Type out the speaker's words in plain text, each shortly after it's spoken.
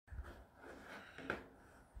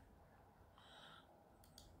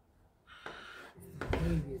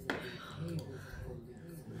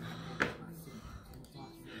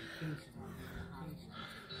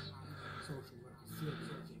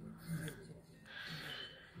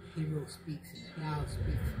Hero speaks and the cloud speaks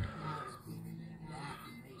and the cloud speaks and the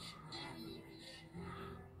affirmation.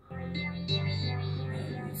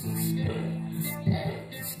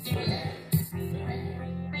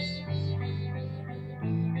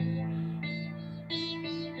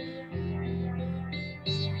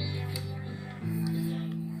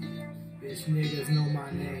 Bitch niggas know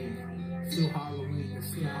my name. Still Halloween, the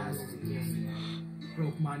skies is again.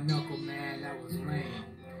 Broke my knuckle, man, that was lame.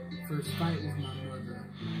 First fight with my mother,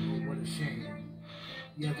 oh what a shame.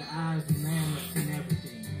 Yeah, the eyes of man have seen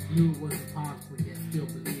everything. Knew it wasn't possible, yet still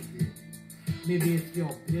believed it. Maybe it's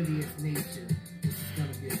your bilious nature. This is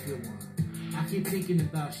gonna be a good one. I keep thinking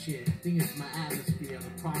about shit. Thinking it's my atmosphere,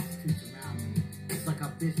 the prostitutes around me. It's like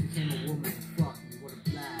a bitch became a woman and fuck me, what a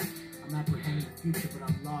blast. I'm apprehending the future, but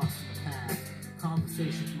I'm lost in the past.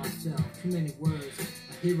 Conversations myself, too many words.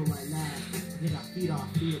 A hero at last. I think I feed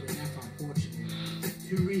off fear, and that's unfortunate.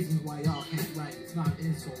 2 reasons why y'all can't write. It's not an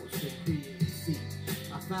insult, it's just creating deceit.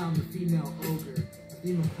 I found the female ogre, a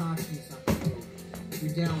theme of consciousness I provoke.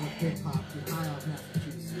 You're down with hip-hop, you're high off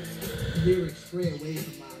Massachusetts. Lyrics stray away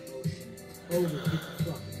from my emotion. Ogre, get the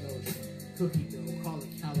fucking notion. Cookie dough, call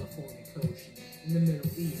it California coaching. In the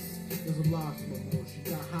Middle East, there's a loss of emotion.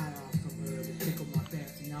 Got high off some herb, it tickled my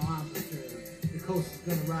fancy, now I'm perturbed. The coast is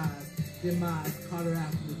gonna rise. Demise, caught her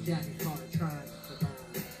after the jacket, caught her trying to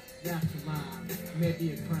survive. Rap to rhyme,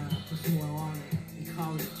 maybe a crime, put some more on it, and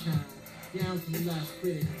call it a chime. Down to the last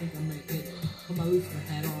critic, I think I may hit it. Put my Lucifer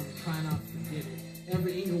hat on and try not to forget it.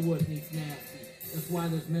 Every Inglewood needs nasty. That's why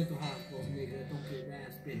there's mental hospitals, nigga. Don't get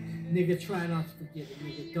raspy. Nigga, try not to forget it.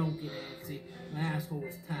 Nigga, don't get antsy. My asshole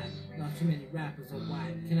is tight. Not too many rappers are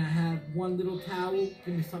white. Can I have one little towel?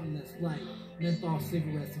 Give me something that's light. Menthol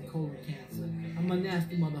cigarettes and colon cancer. I'm a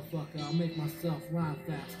nasty motherfucker. I'll make myself rhyme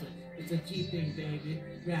faster. It's a G thing, baby.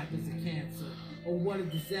 Rap is a cancer. Oh, what a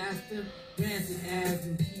disaster. Rancid ads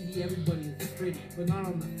and TV, everybody is pretty, but not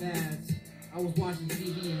on the fads. I was watching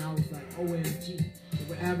TV and I was like, OMG. They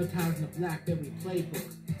were advertising a BlackBerry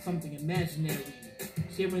playbook, something imaginary.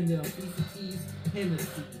 Sharing the obesities,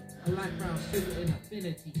 Hennessy. I like brown sugar and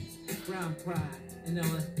affinities. Brown pride and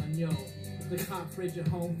El Espanol. If the cop fridge at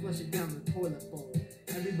home, flush it down the toilet bowl.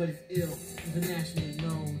 Everybody's ill, internationally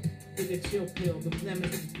known. Take a chill pill, the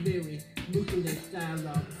blemish is bleary. Nuclear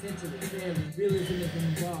dialogue, essentially fairy. Realism is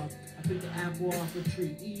involved. I picked the apple off a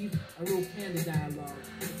tree. Eve, I wrote panda dialogue.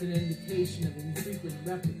 It's an indication of an infrequent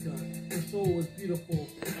replica. Her soul was beautiful,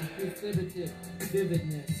 and perceptive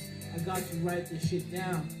vividness. I got to write this shit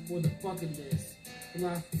down for the bucket list.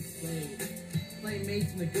 Philosophy played.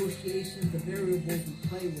 Playmates, negotiations, the variables we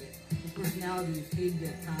play with. The personality is hated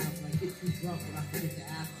at times, and I get too drunk when I forget to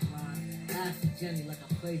ask the line. Ask Jenny like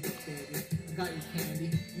a playbook, baby. I got your candy.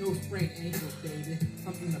 No sprained ankles, baby.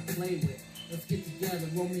 Something to play with. Let's get together,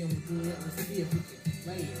 Romeo and Juliet. Let's see if we can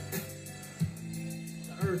play it.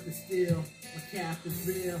 The earth is still, my cap is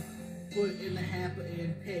real. Put in the hamper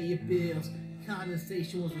and pay your bills.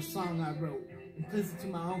 Condensation was a song I wrote. Implicit to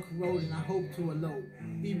my uncle wrote, and I hope to elope.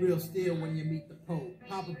 Be real still when you meet the Pope.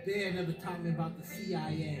 Papa Bear never taught me about the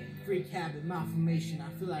CIA. Freak habit, malformation, I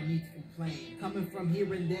feel I need to complain. Coming from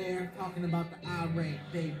here and there, talking about the I-Ray,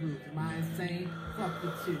 Babe Ruth. Am I insane? Fuck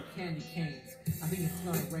the two, candy canes. I think it's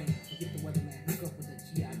gonna rain. Forget the weatherman, hook up with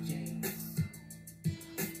the G.I. James.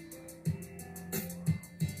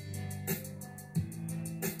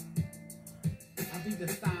 I think the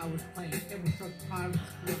style was plain. Every truck pirates,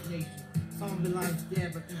 split nation. Some of the lines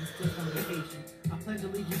dead, but think it's just on vacation. I pledge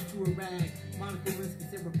allegiance to a rag. Monica Lewinsky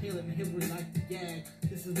said repeal it and Hillary like to gag.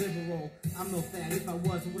 This is liberal. I'm no fad. If I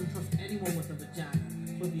was, I wouldn't trust anyone with a vagina.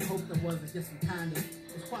 So if you hoped I was, it's just some kind of.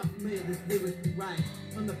 It's quite familiar, this lyrics we write.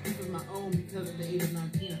 From the people of my own, because at the age of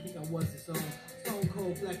 19, I think I was his own. Stone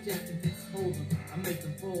cold, blackjack and Texas Hold'em. I make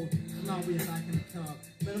them fold. It's not real as I can become.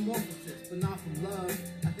 Metamorphosis, but not from love.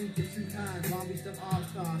 I think the true kind, long beach of all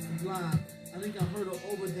stars sublime. I think I'll hurdle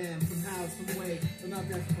over them somehow, some way, but not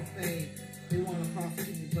that's for fame. They want to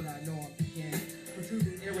prosecute me, but I know I'm the game.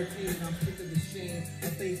 Protruding, irritating, I'm sick of the shame.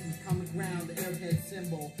 A basement, common ground, the airhead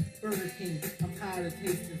symbol. Burger King, I'm tired of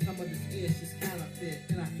tasting some of this ish, just counterfeit,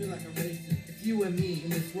 and I feel like a racist. It's you and me in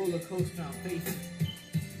this roller coaster I'm facing.